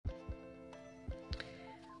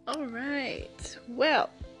All right. Well,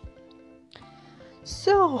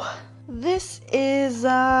 so this is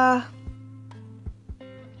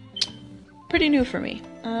pretty new for me.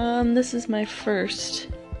 This is my first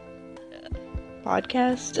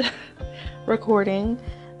podcast recording.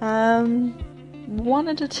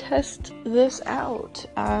 Wanted to test this out.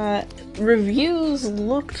 Reviews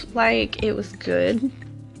looked like it was good.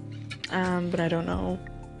 But I don't know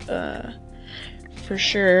for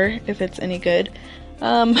sure if it's any good.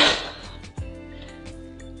 I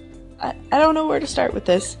don't know where to start with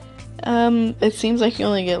this. It seems like you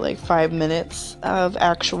only get like 5 minutes of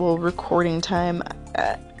actual recording time.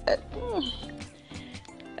 I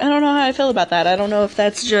don't know how I feel about that. I don't know if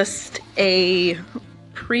that's just a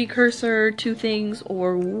precursor to things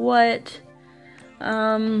or what.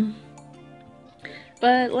 But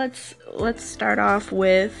let's start off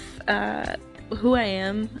with who I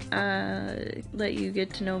am. Let you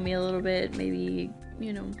get to know me a little bit. Maybe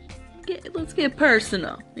let's get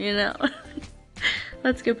personal.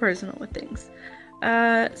 Let's get personal with things.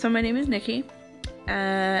 So my name is Nikki.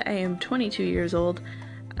 I am 22 years old.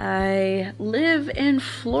 I live in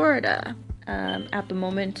Florida at the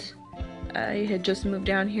moment. I had just moved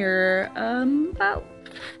down here about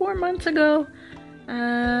 4 months ago.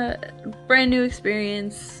 Brand new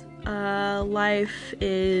experience. Life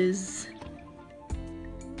is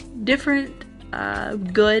different,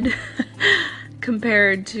 good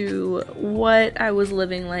compared to what I was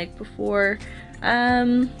living like before.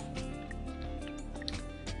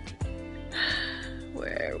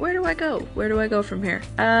 Where do I go? Where do I go from here?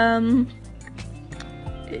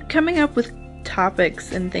 Coming up with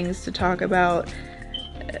topics and things to talk about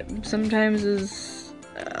sometimes is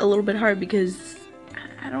a little bit hard because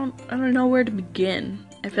I don't know where to begin.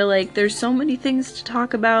 I feel like there's so many things to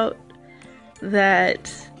talk about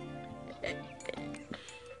that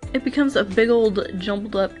it becomes a big old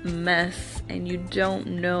jumbled up mess and you don't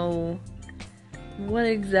know what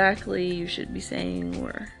exactly you should be saying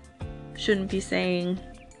or shouldn't be saying.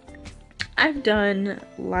 I've done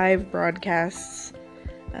live broadcasts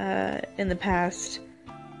in the past,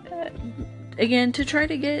 again, to try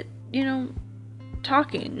to get,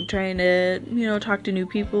 talking, trying to, talk to new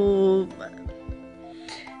people,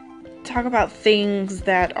 talk about things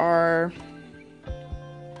that are,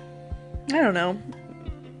 I don't know,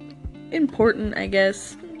 important, I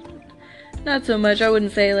guess. Not so much, I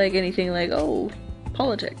wouldn't say like anything like, oh,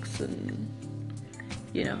 politics and,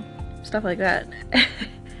 stuff like that.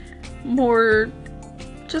 More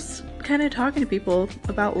just kind of talking to people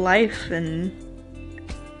about life and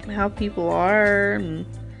how people are and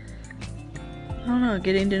I don't know,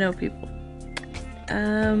 getting to know people.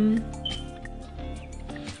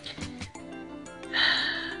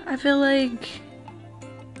 I feel like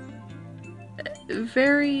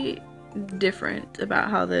very different about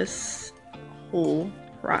how this whole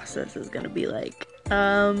process is gonna be like.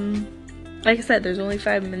 Like I said, there's only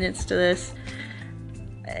 5 minutes to this,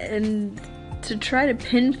 and to try to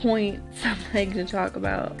pinpoint something to talk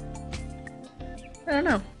about, I don't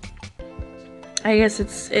know. I guess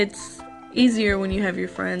it's easier when you have your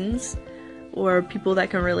friends or people that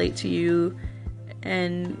can relate to you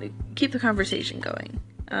and keep the conversation going.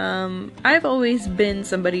 I've always been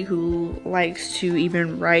somebody who likes to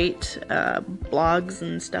even write blogs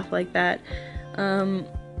and stuff like that.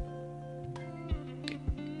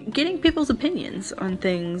 Getting people's opinions on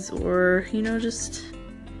things, or just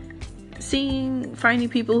finding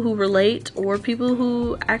people who relate or people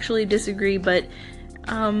who actually disagree, but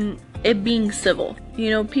it being civil.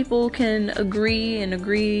 People can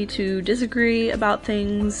agree to disagree about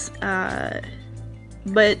things,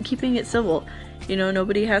 but keeping it civil.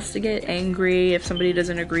 Nobody has to get angry if somebody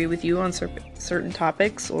doesn't agree with you on certain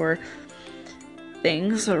topics or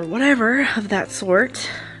things or whatever of that sort.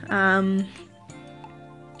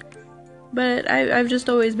 But I've just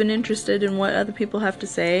always been interested in what other people have to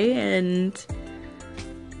say, and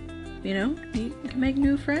you can make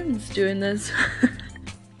new friends doing this.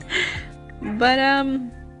 But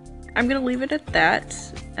I'm gonna leave it at that.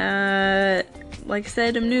 Like I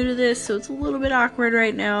said, I'm new to this, so it's a little bit awkward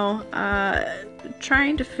right now.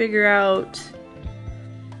 Trying to figure out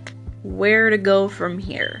where to go from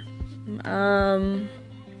here.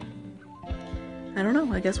 I don't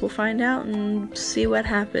know. I guess we'll find out and see what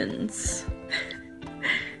happens.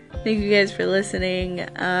 Thank you guys for listening.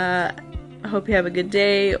 I hope you have a good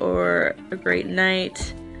day or a great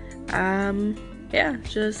night. Yeah,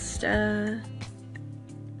 just, I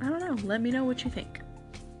don't know. Let me know what you think.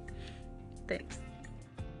 Thanks.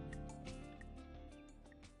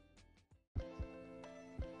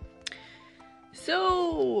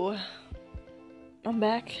 So, I'm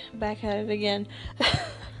back at it again.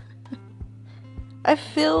 I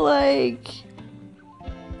feel like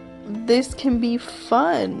this can be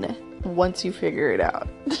fun once you figure it out.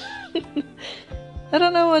 I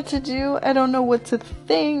don't know what to do. I don't know what to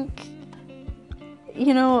think.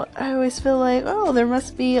 You know, I always feel like, oh, there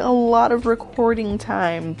must be a lot of recording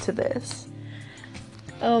time to this.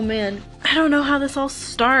 Oh man, I don't know how this all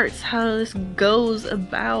starts, how this goes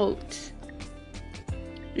about.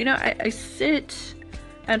 You know, I sit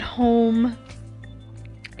at home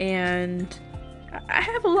and I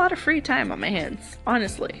have a lot of free time on my hands,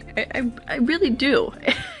 honestly. I really do.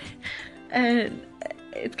 And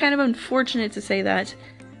it's kind of unfortunate to say that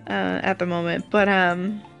at the moment, but I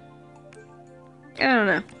don't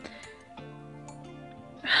know.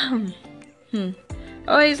 I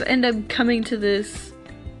always end up coming to this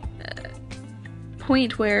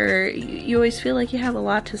point where you always feel like you have a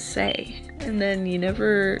lot to say, and then you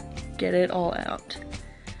never get it all out.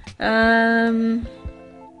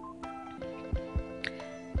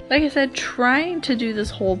 Like I said, trying to do this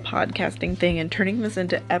whole podcasting thing and turning this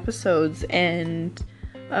into episodes, and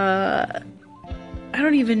I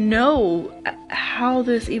don't even know how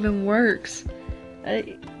this even works.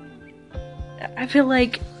 I feel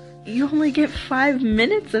like you only get 5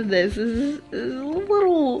 minutes of this. This is a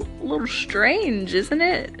little strange, isn't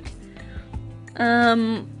it? I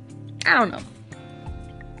don't know.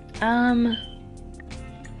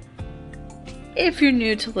 If you're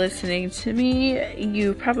new to listening to me,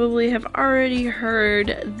 you probably have already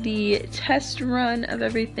heard the test run of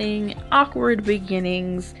everything, awkward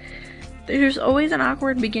beginnings. There's always an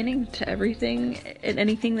awkward beginning to everything and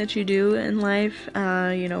anything that you do in life,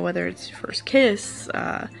 you know, whether it's your first kiss,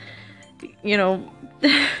 you know,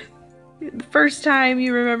 the first time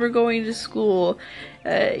you remember going to school,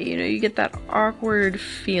 you know, you get that awkward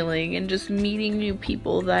feeling, and just meeting new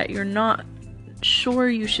people that you're not sure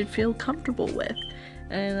you should feel comfortable with.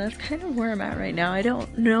 And that's kind of where I'm at right now. I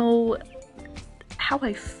don't know how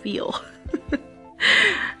I feel.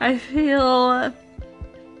 I feel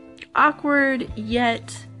awkward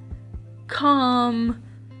yet calm,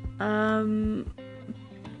 and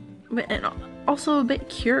also a bit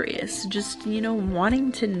curious, just, you know,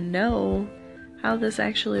 wanting to know how this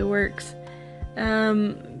actually works.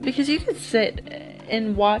 Because you could sit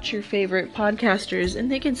and watch your favorite podcasters,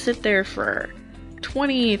 and they can sit there for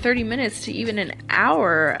 20-30 minutes to even an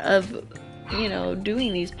hour of, you know,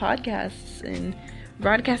 doing these podcasts and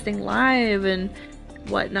broadcasting live and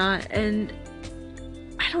whatnot, and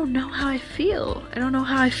I don't know how I feel. I don't know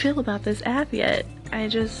how I feel about this app yet. I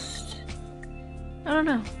don't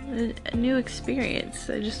know. A new experience.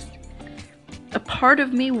 A part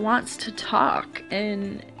of me wants to talk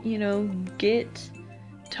and, you know, get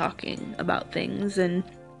talking about things, and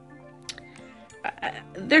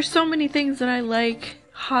there's so many things that I like.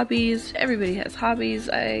 Hobbies. Everybody has hobbies.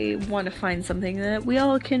 I want to find something that we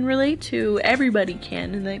all can relate to. Everybody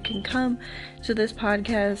can, and that can come to this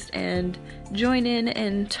podcast and join in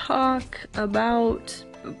and talk about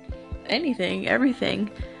anything,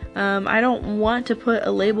 everything. I don't want to put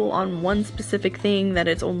a label on one specific thing, that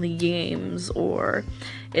it's only games, or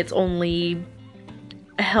it's only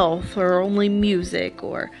health, or only music,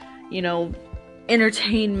 or, you know,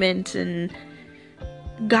 entertainment and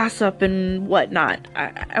gossip and whatnot.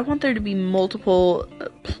 I want there to be multiple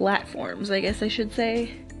platforms, I guess I should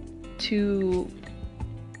say, to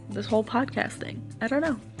this whole podcast thing. I don't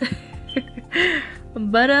know.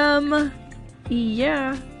 But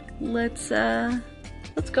yeah, let's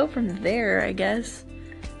go from there, I guess.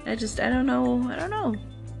 I don't know.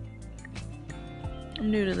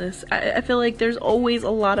 I'm new to this. I feel like there's always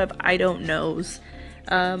a lot of I don't knows.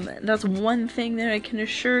 That's one thing that I can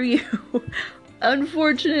assure you,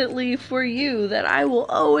 unfortunately for you, that I will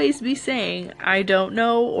always be saying I don't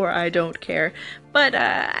know or I don't care. But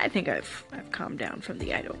I think I've calmed down from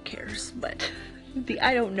the I don't cares. But the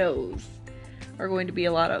I don't knows are going to be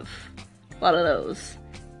a lot of those.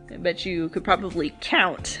 I bet you could probably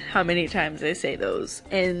count how many times I say those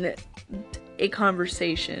in a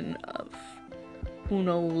conversation of who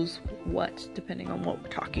knows what, depending on what we're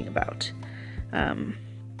talking about.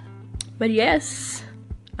 But yes,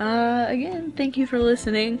 again, thank you for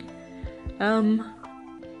listening.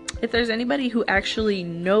 If there's anybody who actually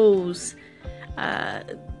knows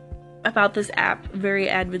about this app very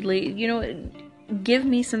avidly, you know, give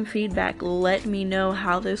me some feedback. Let me know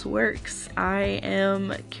how this works. I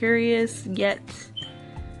am curious yet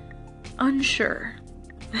unsure.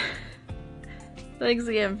 Thanks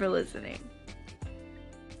again for listening.